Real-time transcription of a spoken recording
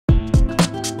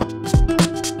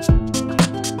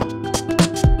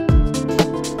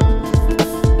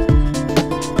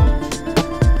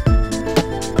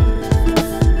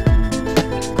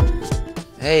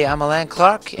Hey, I'm Alain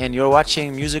Clark, and you're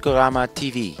watching Musicorama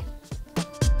TV.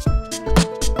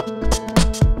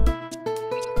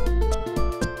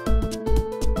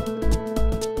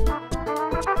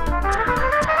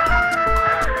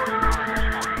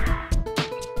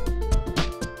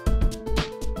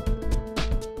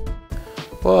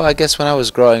 Well, I guess when I was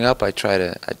growing up, I try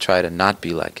to not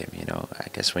be like him. You know, I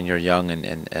guess when you're young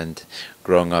and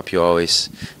growing up, you always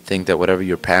think that whatever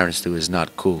your parents do is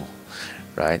not cool,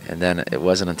 right? And then it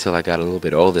wasn't until I got a little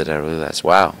bit older that I realized,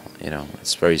 wow, you know,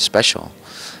 it's very special.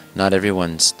 Not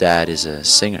everyone's dad is a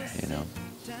singer, you know.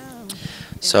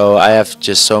 So I have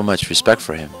just so much respect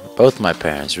for him. Both my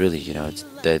parents, really, you know,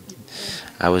 that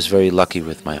I was very lucky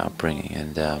with my upbringing,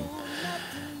 and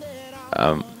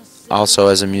also,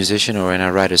 as a musician, or when I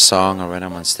write a song, or when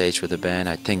I'm on stage with a band,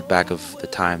 I think back of the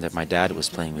time that my dad was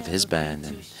playing with his band,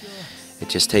 and it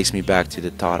just takes me back to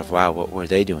the thought of, wow, what were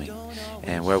they doing?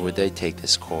 And where would they take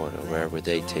this chord, or where would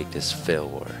they take this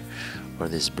fill, or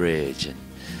this bridge? And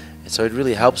so it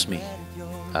really helps me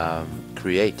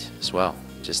create as well,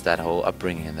 just that whole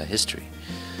upbringing and the history.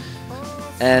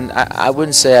 And I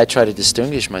wouldn't say I try to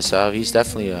distinguish myself. He's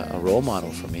definitely a role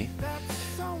model for me.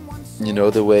 You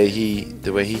know, the way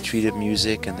he treated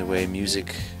music, and the way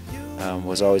music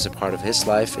was always a part of his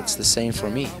life. It's the same for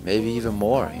me, maybe even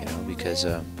more. You know, because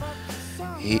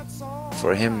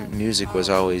for him, music was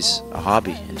always a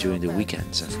hobby, and during the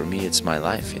weekends. And for me, it's my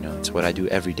life. You know, it's what I do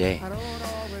every day.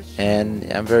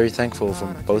 And I'm very thankful for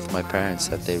both my parents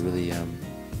that they really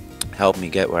helped me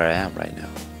get where I am right now.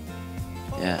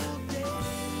 Yeah.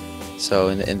 So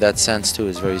in that sense too,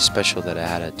 it's very special that I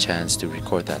had a chance to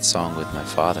record that song with my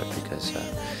father, because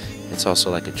it's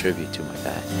also like a tribute to my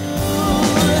dad.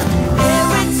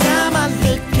 Every time I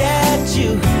look at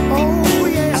you, oh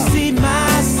yeah, I see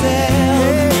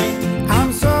myself.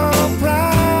 I'm so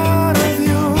proud of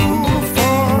you,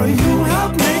 for you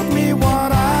helped make me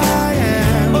what I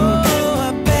am. Oh,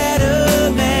 a better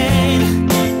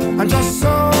man. I'm just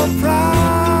so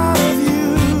proud of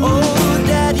you. Oh,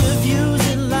 that you've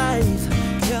used in life.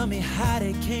 Tell me how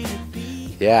they came to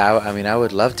be. Yeah, I mean, I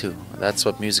would love to. That's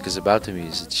what music is about to me,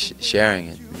 is sharing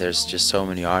it. There's just so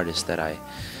many artists that I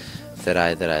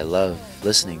love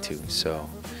listening to. So,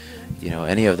 you know,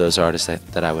 any of those artists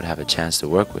that I would have a chance to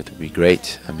work with would be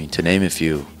great. I mean, to name a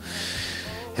few.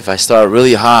 If I start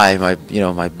really high, my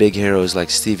big heroes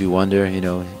like Stevie Wonder, you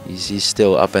know, he's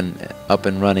still up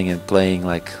and running and playing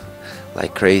like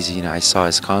crazy. You know, I saw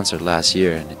his concert last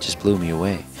year, and it just blew me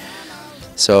away.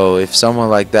 So if someone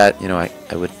like that, you know,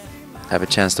 I would have a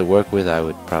chance to work with, I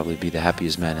would probably be the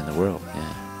happiest man in the world.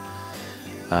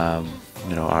 Yeah.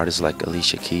 You know, artists like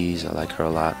Alicia Keys, I like her a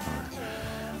lot,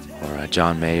 or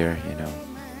John Mayer. You know,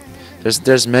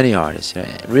 there's many artists. You know,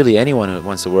 really, anyone who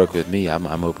wants to work with me, I'm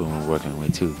open with working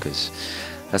with too, because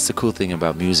that's the cool thing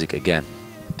about music. Again,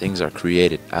 things are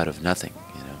created out of nothing.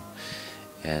 You know,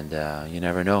 and you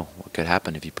never know what could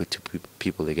happen if you put two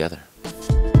people together.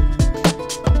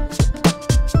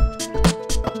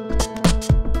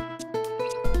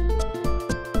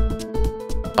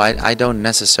 I don't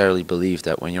necessarily believe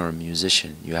that when you're a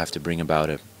musician you have to bring about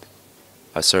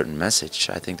a certain message.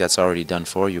 I think that's already done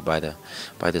for you by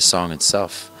the song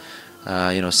itself.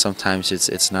 You know, sometimes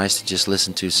it's nice to just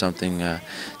listen to something,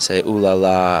 say ooh la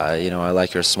la, you know, I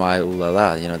like your smile, ooh la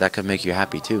la, you know, that could make you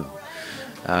happy too.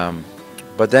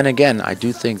 But then again, I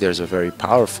do think there's a very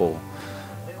powerful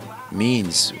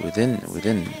means within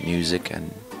music,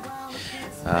 and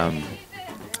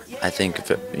I think,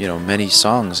 you know, many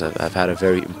songs have had a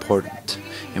very important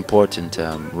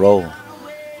role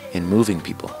in moving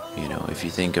people. You know, if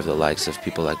you think of the likes of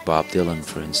people like Bob Dylan,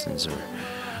 for instance,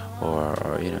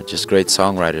 or you know, just great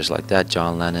songwriters like that,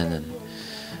 John Lennon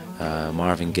and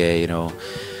Marvin Gaye. You know,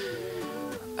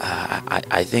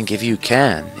 I think if you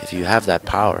have that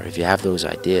power, if you have those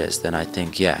ideas, then I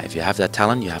think, yeah, if you have that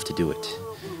talent, you have to do it.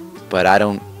 But I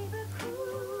don't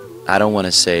want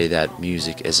to say that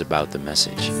music is about the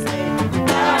message.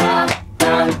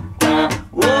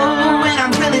 Whoa, when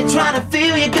I'm really trying to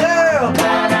feel you, girl.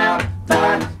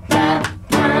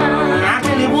 I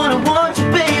really want you,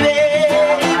 baby.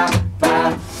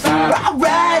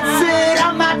 Alright, said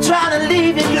I'm not trying to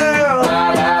leave you, girl.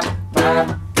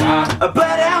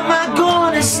 But am I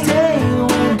gonna stay?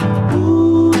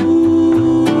 Ooh,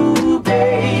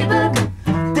 baby,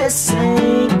 this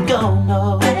ain't going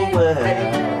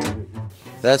nowhere.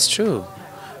 That's true,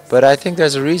 but I think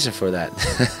there's a reason for that.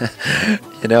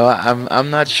 You know, I'm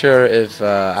not sure if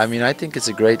I mean, I think it's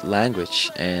a great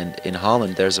language, and in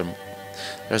Holland there's a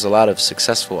lot of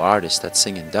successful artists that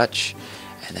sing in Dutch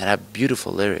and that have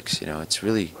beautiful lyrics. You know, it's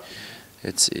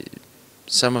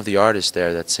some of the artists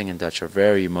there that sing in Dutch are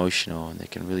very emotional and they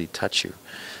can really touch you.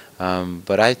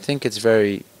 But I think it's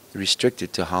very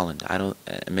restricted to Holland. I don't,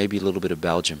 maybe a little bit of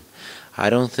Belgium. I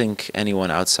don't think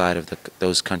anyone outside of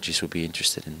those countries would be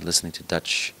interested in listening to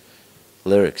Dutch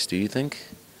lyrics. Do you think?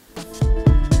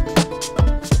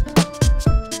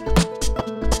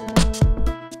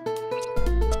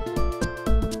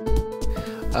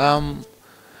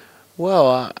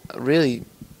 Well, really,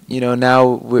 now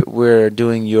we're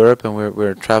doing Europe, and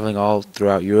we're traveling all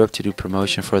throughout Europe to do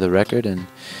promotion for the record,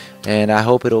 and I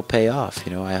hope it'll pay off.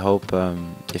 I hope,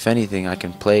 if anything, I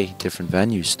can play different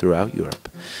venues throughout Europe,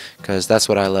 because that's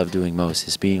what I love doing most,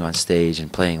 is being on stage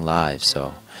and playing live.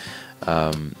 So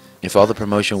if all the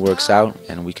promotion works out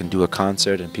and we can do a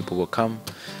concert and people will come,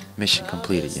 mission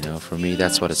completed. For me,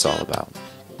 that's what it's all about.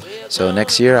 So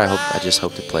next year, I just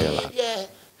hope to play a lot.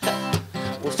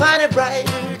 We'll find a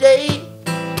brighter day.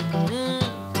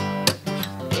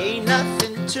 Ain't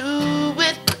nothing to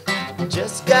it.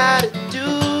 Just gotta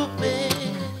do it.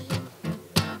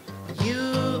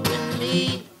 You and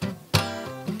me.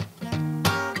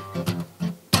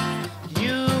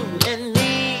 You and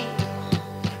me.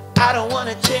 I don't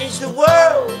wanna change the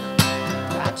world.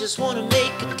 I just wanna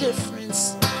make a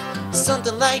difference.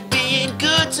 Something like being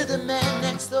good to the man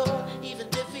next door. Even